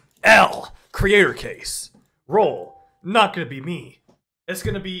 That's an L! Creator case. Roll. Not gonna be me. It's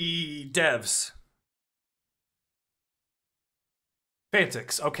gonna be devs.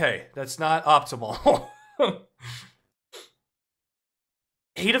 Fantix. Okay, that's not optimal.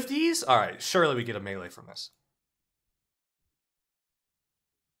 8 of these? Alright, surely we get a melee from this.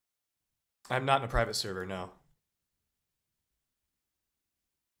 I'm not in a private server, no.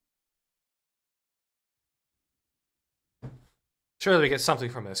 Surely we get something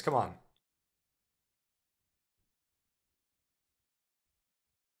from this, come on.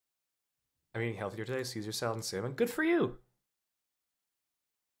 I'm eating healthier today, Caesar salad and salmon. Good for you!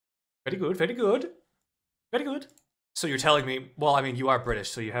 Very good, very good. Very good. So you're telling me, well, I mean, you are British,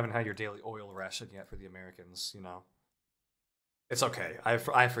 so you haven't had your daily oil ration yet for the Americans, you know. It's okay.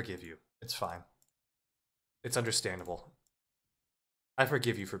 I forgive you. It's fine. It's understandable. I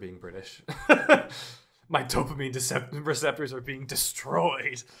forgive you for being British. My dopamine receptors are being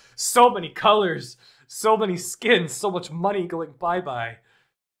destroyed. So many colors, so many skins, so much money going bye-bye.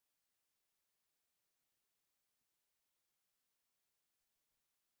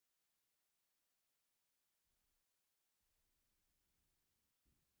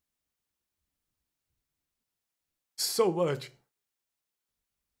 So much.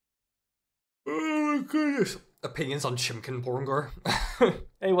 Oh my goodness. Opinions on Chimkenborger.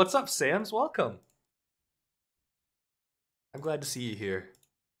 Hey, what's up, Sams? Welcome. I'm glad to see you here.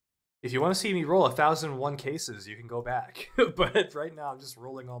 If you want to see me roll 1,001 cases, you can go back. But right now, I'm just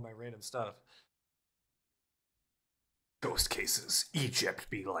rolling all my random stuff. Ghost cases. Egypt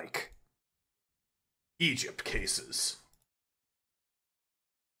be like. Egypt cases.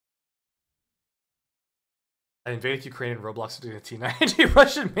 I invaded Ukraine and Roblox to do a T-90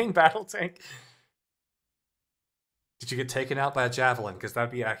 Russian main battle tank. Did you get taken out by a javelin? Because that'd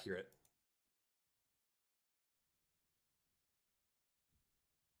be accurate.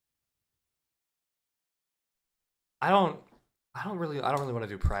 I don't really want to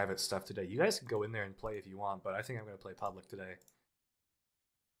do private stuff today. You guys can go in there and play if you want, but I think I'm going to play public today.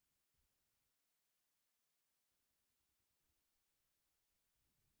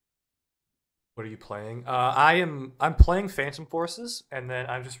 What are you playing? I'm playing Phantom Forces, and then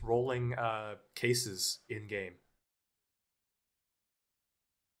I'm just rolling cases in game.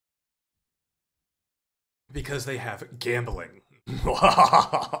 Because they have gambling.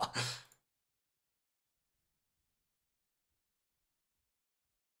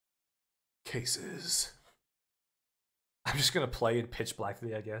 Cases. I'm just gonna play in pitch black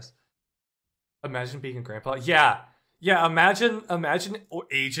today, I guess. Imagine being a grandpa. Yeah. Yeah, imagine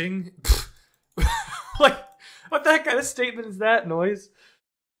aging. Like, what the heck kind of statement is that, Noise?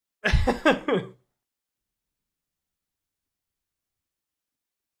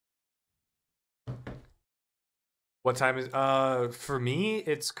 What time is for me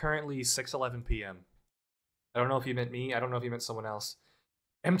it's currently 6:11 p.m. I don't know if you meant me, I don't know if you meant someone else.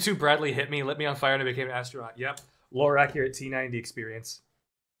 M2 Bradley hit me, lit me on fire, and I became an astronaut. Yep. Lore accurate T90 experience.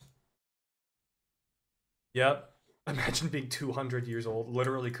 Yep. Imagine being 200 years old.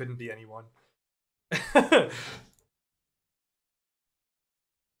 Literally couldn't be anyone.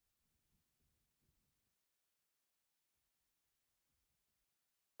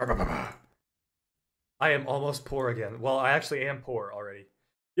 I am almost poor again. Well, I actually am poor already.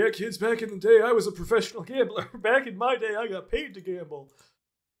 Yeah, kids, back in the day, I was a professional gambler. Back in my day, I got paid to gamble.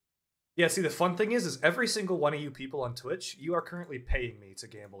 Yeah, see, the fun thing is every single one of you people on Twitch, you are currently paying me to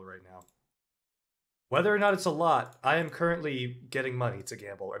gamble right now. Whether or not it's a lot, I am currently getting money to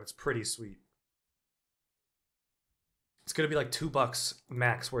gamble, and it's pretty sweet. It's gonna be like $2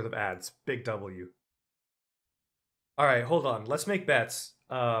 max worth of ads. Big W. Alright, hold on. Let's make bets.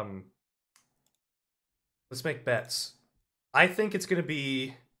 Let's make bets. I think it's gonna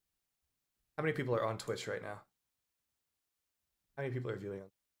be... How many people are on Twitch right now? How many people are viewing on?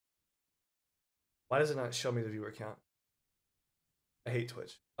 Why does it not show me the viewer count? I hate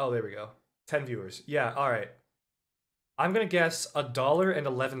Twitch. Oh, there we go. 10 viewers. Yeah, alright. I'm gonna guess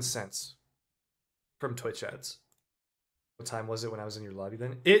 $1.11 from Twitch ads. What time was it when I was in your lobby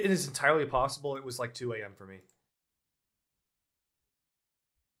then? It is entirely possible it was like 2 a.m. for me.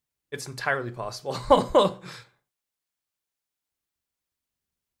 It's entirely possible.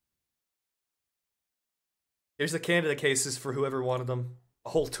 Here's the candidate cases for whoever wanted them. A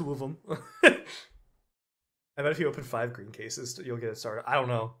whole 2 of them. I bet if you open 5 green cases, you'll get it started. I don't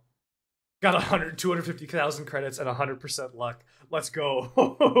know. Got 250,000 credits and 100% luck. Let's go.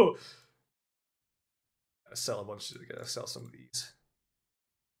 Gotta sell a bunch. Gotta sell some of these.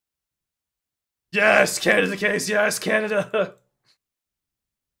 Yes, Canada case. Yes, Canada.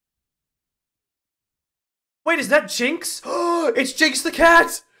 Wait, is that Jinx? Oh, it's Jinx the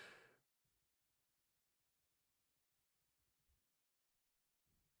cat.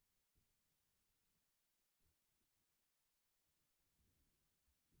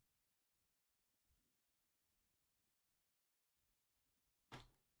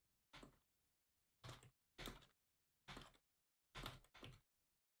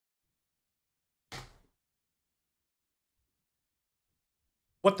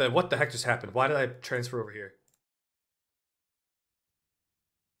 What the heck just happened? Why did I transfer over here?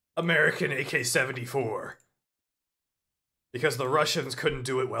 American AK-74. Because the Russians couldn't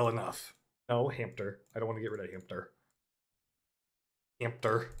do it well enough. No, Hamter. I don't want to get rid of Hamter.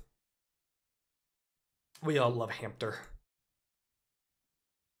 Hamter. We all love Hamter.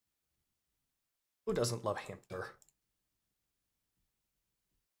 Who doesn't love Hamter?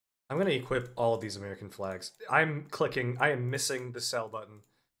 I'm gonna equip all of these American flags. I'm clicking. I am missing the sell button.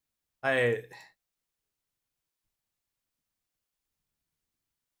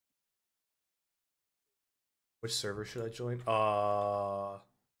 Which server should I join? I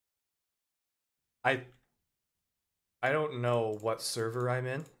don't know what server I'm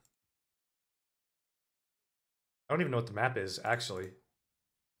in. I don't even know what the map is, actually.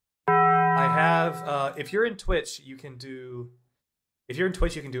 I have, if you're in Twitch, you can do... If you're in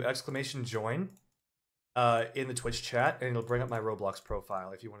Twitch, you can do !join in the Twitch chat, and it'll bring up my Roblox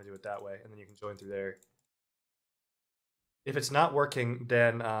profile if you want to do it that way, and then you can join through there. If it's not working,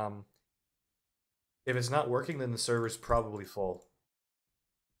 then the server's probably full.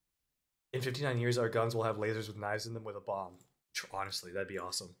 In 59 years, our guns will have lasers with knives in them with a bomb. Honestly, that'd be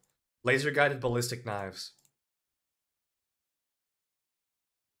awesome. Laser-guided ballistic knives.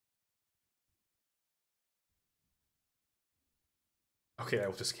 Okay, I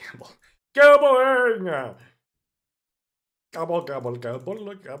will just gamble. Gambling! Gamble, gamble, gamble,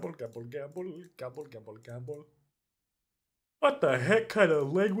 gamble, gamble, gamble, gamble, gamble, gamble. What the heck kind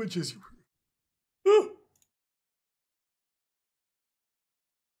of language is...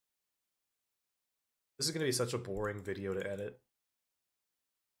 This is gonna be such a boring video to edit.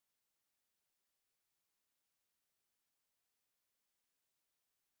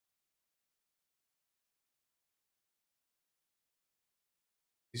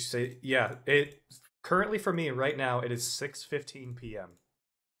 You say, yeah, it currently for me right now it is 6:15 p.m.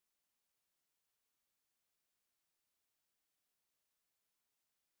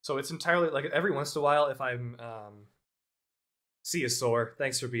 So it's entirely like every once in a while if I'm see you Soar,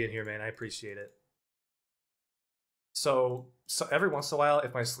 thanks for being here, man. I appreciate it. So every once in a while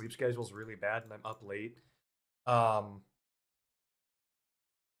if my sleep schedule's really bad and I'm up late,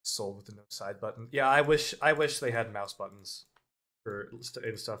 sold with the no side button. Yeah, I wish they had mouse buttons for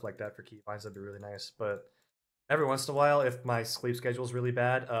and stuff like that for keybinds. That'd be really nice. But every once in a while, if my sleep schedule is really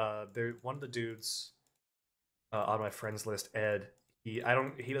bad, one of the dudes on my friends list, Ed, he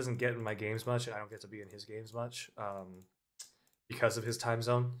doesn't get in my games much, and I don't get to be in his games much because of his time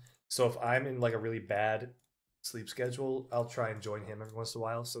zone. So if I'm in like a really bad sleep schedule, I'll try and join him every once in a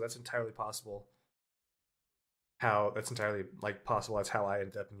while. So that's entirely possible. That's entirely like possible. That's how I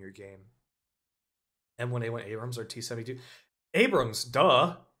ended up in your game. M1A1 Abrams or T-72. Abrams,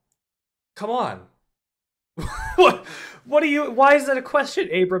 duh. Come on. What do you... Why is that a question,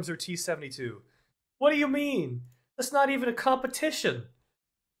 Abrams or T-72? What do you mean? That's not even a competition.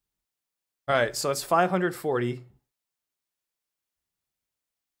 Alright, so it's 540.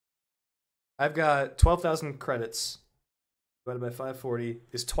 I've got 12,000 credits divided by 540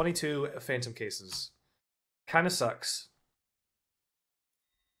 is 22 phantom cases. Kind of sucks.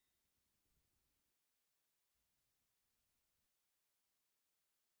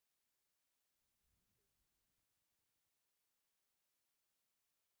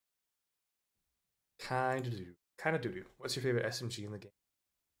 Kind of do. Kind of doo-doo. What's your favorite SMG in the game?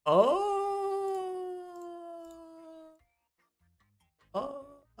 Oh. Oh.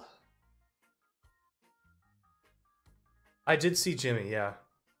 I did see Jimmy, yeah.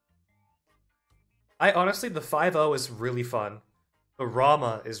 I honestly, the 5.0 is really fun. The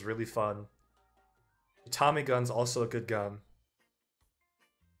Rama is really fun. The Tommy gun's also a good gun.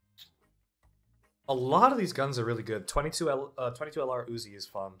 A lot of these guns are really good. 22 LR Uzi is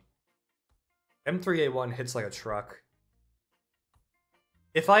fun. M3A1 hits like a truck.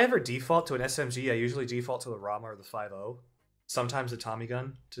 If I ever default to an SMG, I usually default to the Rama or the 5.0. Sometimes the Tommy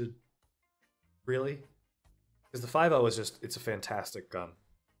gun to... Really? Because the 5.0 is just... It's a fantastic gun.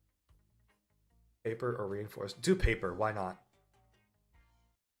 Paper or reinforced? Do paper, why not?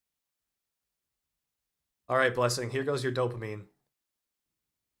 Alright, Blessing, here goes your dopamine.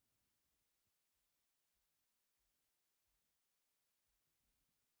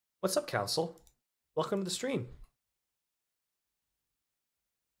 What's up, Council? Welcome to the stream.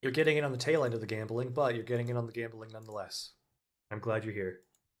 You're getting in on the tail end of the gambling, but you're getting in on the gambling nonetheless. I'm glad you're here.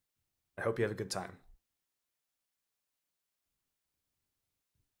 I hope you have a good time.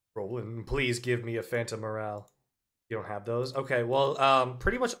 Roland, please give me a Phantom Morale. You don't have those? Okay, well,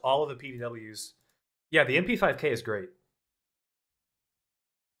 pretty much all of the PDWs. Yeah, the MP5K is great.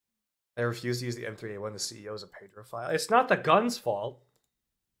 I refuse to use the M3A1. The CEO is a Pedrophile. It's not the gun's fault.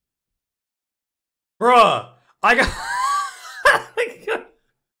 Bruh! I got...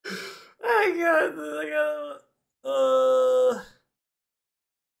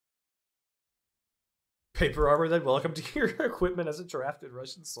 Paper armor, then welcome to your equipment as a drafted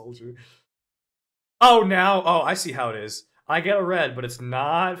Russian soldier. Oh, now? Oh, I see how it is. I get a red, but it's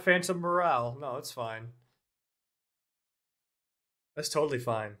not Phantom Morale. No, it's fine. That's totally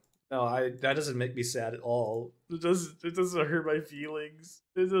fine. No, that doesn't make me sad at all. It doesn't hurt my feelings.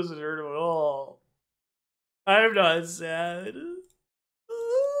 It doesn't hurt them at all. I'm not sad.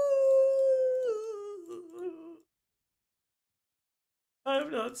 I'm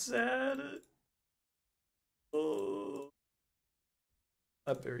not sad. Oh.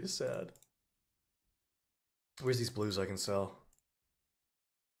 I'm very sad. Where's these blues I can sell?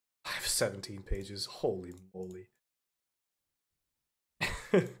 I have 17 pages. Holy moly.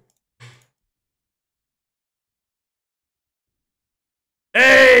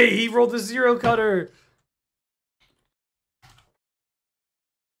 Hey! He rolled the zero cutter!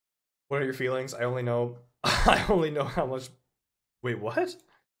 What are your feelings? I only know how much. Wait, what?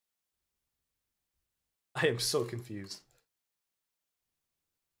 I am so confused.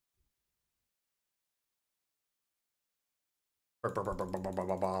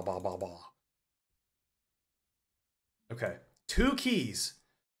 Okay. 2 keys.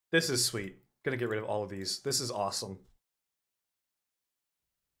 This is sweet. Gonna get rid of all of these. This is awesome.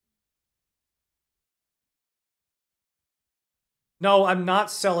 No, I'm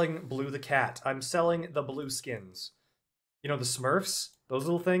not selling Blue the cat. I'm selling the blue skins. You know, the Smurfs? Those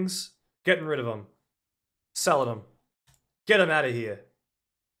little things? Getting rid of them. Selling them. Get them out of here.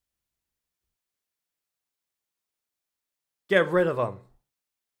 Get rid of them.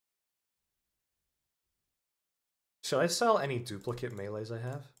 Should I sell any duplicate melees I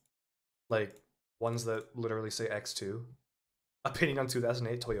have? Like, ones that literally say X2? Opinion on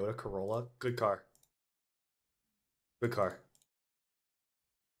 2008 Toyota Corolla. Good car. Good car.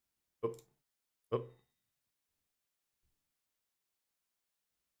 Oh. Oh.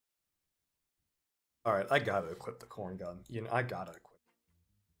 Alright, I gotta equip the corn gun. You know, I gotta equip.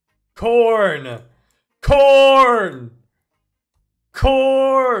 Corn! Corn!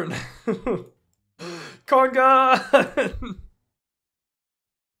 Corn! Corn gun!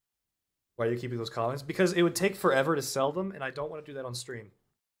 Why are you keeping those comments? Because it would take forever to sell them, and I don't want to do that on stream.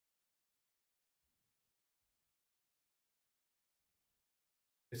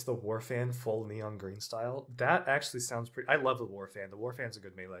 It's the Warfan full neon green style. That actually sounds pretty... I love the Warfan. The Warfan's a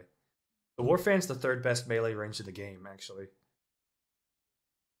good melee. The Warfan's the 3rd best melee range in the game, actually.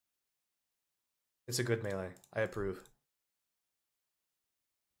 It's a good melee. I approve.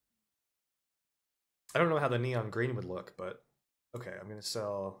 I don't know how the neon green would look, but... Okay, I'm gonna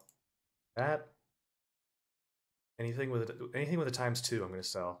sell... that. Anything with a ×2 I'm gonna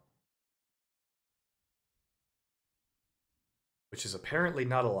sell. Which is apparently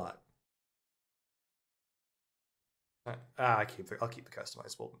not a lot. I'll keep the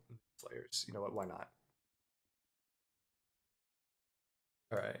customizable players. You know what? Why not?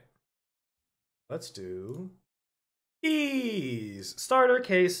 All right. Let's do these starter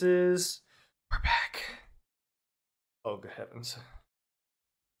cases. We're back. Oh, good heavens.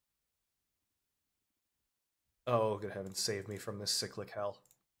 Oh, good heavens. Save me from this cyclic hell.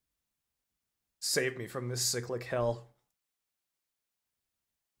 Save me from this cyclic hell.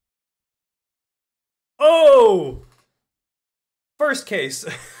 Oh! First case.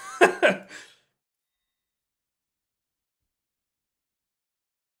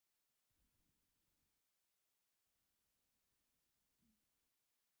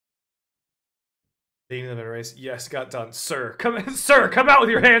 Being in the race. Yes, got done. Sir, come in. Sir, come out with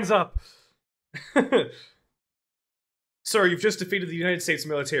your hands up. Sir, you've just defeated the United States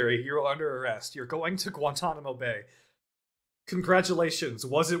military. You're under arrest. You're going to Guantanamo Bay. Congratulations.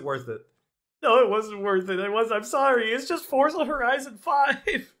 Was it worth it? No, it wasn't worth it. I'm sorry. It's just Forza Horizon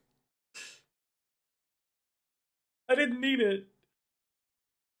 5. I didn't mean it.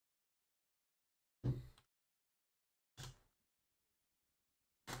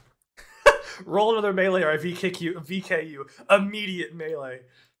 Roll another melee or I VK you. Immediate melee.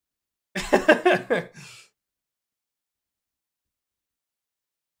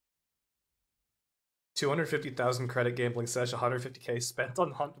 250,000 credit gambling session, 150k spent on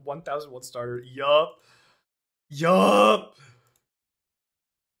 1,001 starter. Yup. Yup.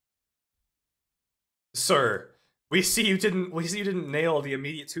 Sir, we see you didn't nail the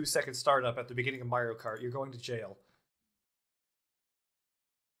immediate 2-second startup at the beginning of Mario Kart. You're going to jail.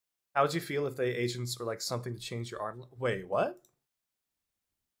 How would you feel if they agents or like something to change your arm? Wait, what?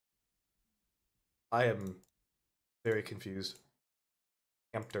 I am very confused.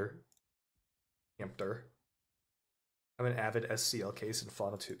 Hamster. I'm an avid SCL case and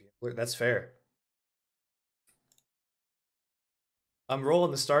Fauna 2 gambler. That's fair. I'm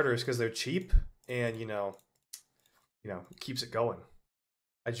rolling the starters because they're cheap and you know, keeps it going.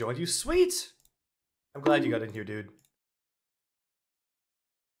 I joined you. Sweet! I'm glad you got in here, dude.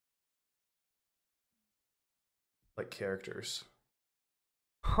 Like characters.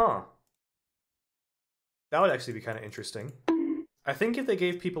 Huh. That would actually be kind of interesting. I think if they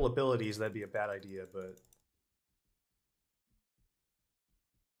gave people abilities, that'd be a bad idea, but...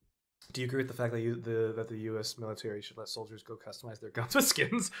 Do you agree with the fact that the U.S. military should let soldiers go customize their guns with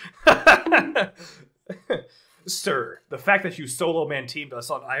skins? Sir, the fact that you solo man teamed us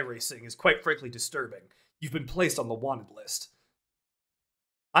on iRacing is quite frankly disturbing. You've been placed on the wanted list.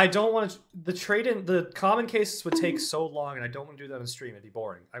 I don't want to... The common cases would take so long, and I don't want to do that on stream. It'd be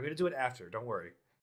boring. I'm going to do it after. Don't worry.